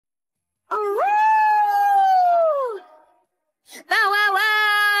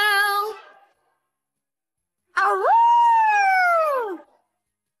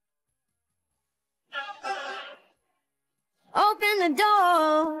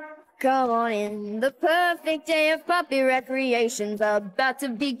Come on in, the perfect day of puppy recreation's about to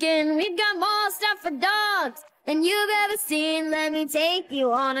begin. We've got more stuff for dogs than you've ever seen. Let me take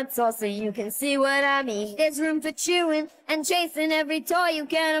you on a tour so you can see what I mean. There's room for chewing and chasing every toy you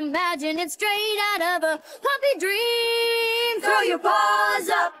can imagine. It's straight out of a puppy dream. Throw your paws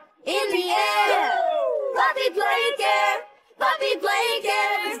up in the air. Puppy playcare, puppy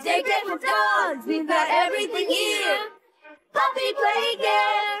playcare. It's daycare for dogs. We've got everything here. Puppy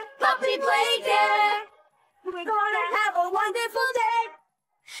playcare, puppy playcare. We're gonna have a wonderful day.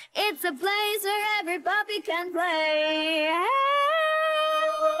 It's a place where every puppy can play.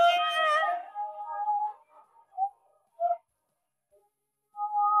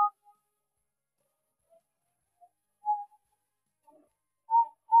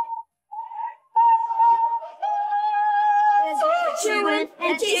 Chewing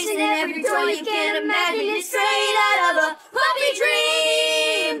and chasing every toy you can imagine. It's straight out of a puppy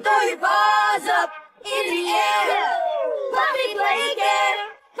dream. Throw your paws up in the air. Puppy playcare,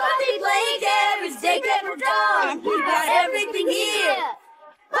 puppy playcare. It's daycare for dogs. We've got everything here.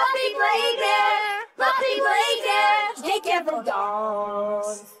 Puppy playcare, puppy playcare. It's daycare for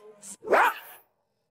dogs.